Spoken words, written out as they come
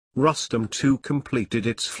Rustom-II completed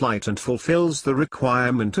its flight and fulfills the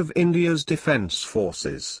requirement of India's defense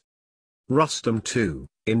forces. Rustom-II,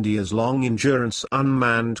 India's long-endurance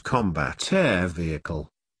unmanned combat air vehicle,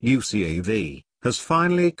 UCAV, has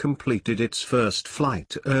finally completed its first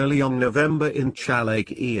flight early on November in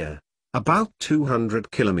Chalakir, about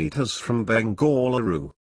 200 kilometers from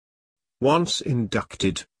Bengaluru. Once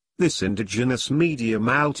inducted, this indigenous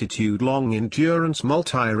medium-altitude long-endurance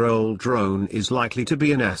multi-role drone is likely to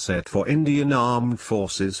be an asset for Indian Armed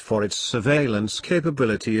Forces for its surveillance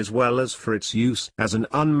capability as well as for its use as an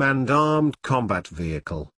unmanned armed combat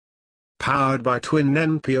vehicle. Powered by twin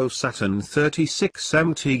NPO Saturn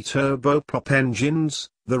 36MT turboprop engines,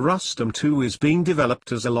 the Rustom-II is being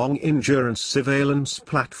developed as a long-endurance surveillance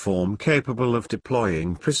platform capable of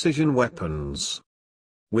deploying precision weapons.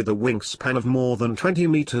 With a wingspan of more than 20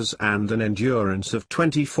 meters and an endurance of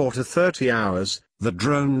 24 to 30 hours, the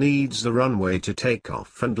drone needs the runway to take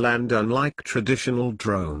off and land, unlike traditional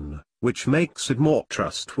drone, which makes it more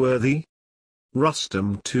trustworthy.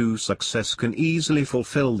 Rustom-II's success can easily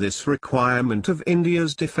fulfill this requirement of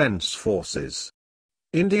India's defense forces.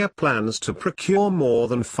 India plans to procure more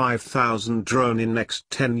than 5,000 drones in next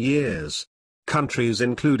 10 years. Countries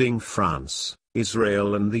including France,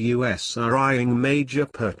 Israel and the US are eyeing major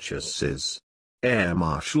purchases. Air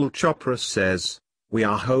Marshal Chopra says, "We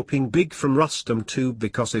are hoping big from Rustom-II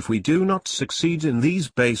because if we do not succeed in these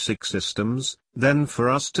basic systems, then for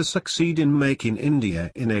us to succeed in making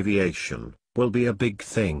India in aviation, will be a big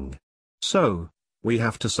thing. So, we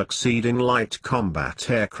have to succeed in light combat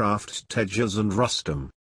aircraft Tejas and Rustom.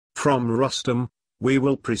 From Rustom, we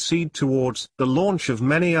will proceed towards the launch of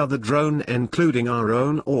many other drones including our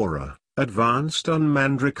own Aura, advanced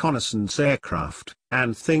unmanned reconnaissance aircraft,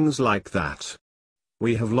 and things like that.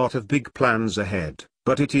 We have lot of big plans ahead,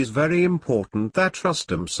 but it is very important that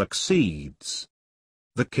Rustom succeeds."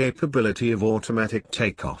 The capability of automatic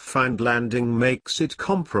takeoff and landing makes it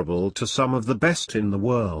comparable to some of the best in the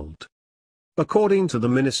world. According to the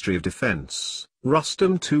Ministry of Defense,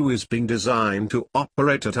 Rustom-II is being designed to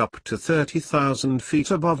operate at up to 30,000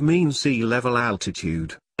 feet above mean sea level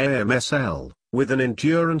altitude, AMSL, with an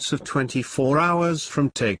endurance of 24 hours from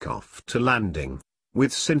takeoff to landing,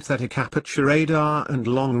 with synthetic aperture radar and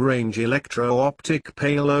long-range electro-optic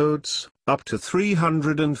payloads, up to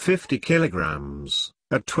 350 kilograms.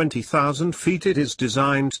 At 20,000 feet it is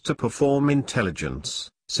designed to perform intelligence,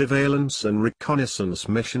 surveillance and reconnaissance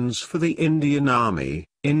missions for the Indian Army,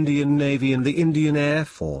 Indian Navy and the Indian Air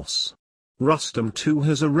Force. Rustom-II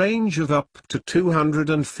has a range of up to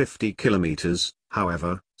 250 kilometers,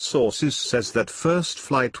 however, sources says that first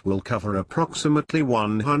flight will cover approximately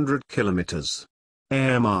 100 kilometers.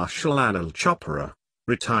 Air Marshal Anil Chopra,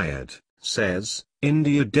 retired, says,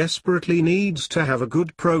 "India desperately needs to have a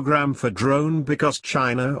good program for drone because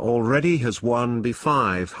China already has one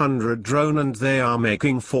B500 drone and they are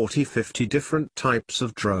making 40-50 different types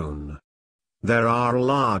of drone. There are a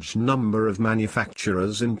large number of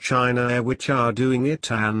manufacturers in China which are doing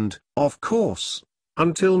it and, of course,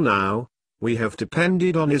 until now, we have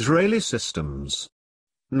depended on Israeli systems.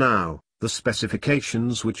 Now, the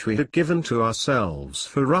specifications which we had given to ourselves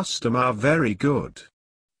for Rustom are very good.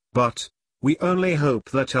 But, we only hope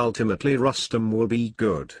that ultimately Rustom will be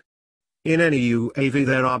good." In any UAV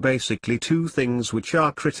there are basically two things which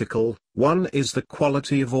are critical, one is the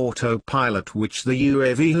quality of autopilot which the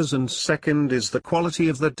UAV has and second is the quality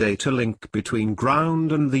of the data link between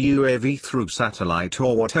ground and the UAV through satellite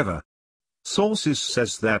or whatever. Sources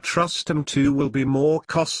says that Rustom-II will be more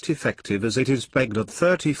cost-effective as it is pegged at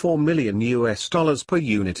 $34 million per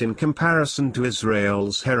unit in comparison to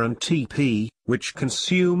Israel's Heron TP, which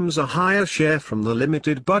consumes a higher share from the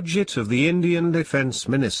limited budget of the Indian Defense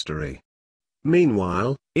Ministry.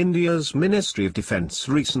 Meanwhile, India's Ministry of Defense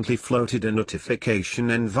recently floated a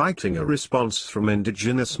notification inviting a response from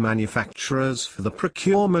indigenous manufacturers for the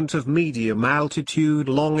procurement of medium-altitude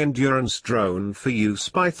long-endurance drone for use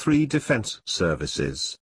by 3 defense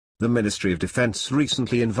services. The Ministry of Defense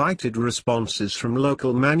recently invited responses from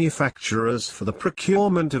local manufacturers for the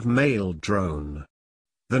procurement of male drone.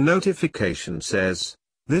 The notification says,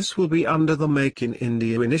 this will be under the Make in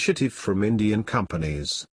India initiative from Indian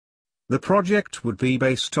companies. The project would be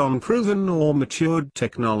based on proven or matured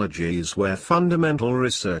technologies where fundamental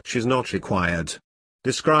research is not required.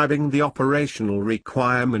 Describing the operational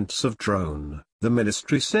requirements of drone, the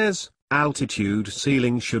ministry says, altitude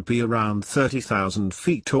ceiling should be around 30,000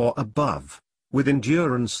 feet or above, with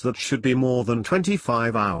endurance that should be more than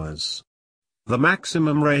 25 hours. The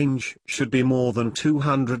maximum range should be more than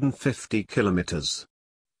 250 kilometers.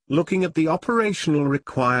 Looking at the operational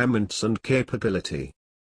requirements and capability.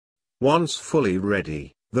 Once fully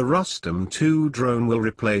ready, The Rustom-II drone will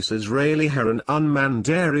replace Israeli Heron unmanned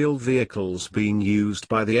aerial vehicles being used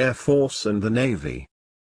by the Air Force and the Navy.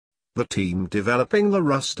 The team developing the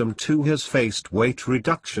Rustom-II has faced weight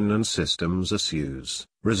reduction and systems issues,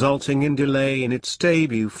 resulting in delay in its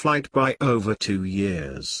debut flight by over 2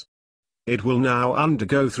 years. It will now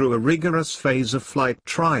undergo through a rigorous phase of flight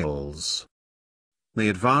trials. The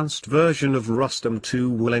advanced version of Rustom-II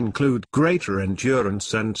will include greater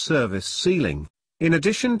endurance and service ceiling, in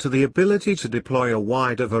addition to the ability to deploy a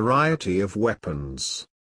wider variety of weapons.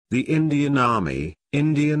 The Indian Army,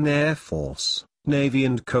 Indian Air Force, Navy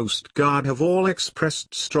and Coast Guard have all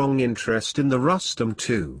expressed strong interest in the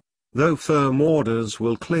Rustom-II, though firm orders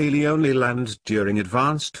will clearly only land during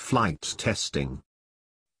advanced flight testing.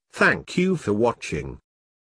 Thank you for watching.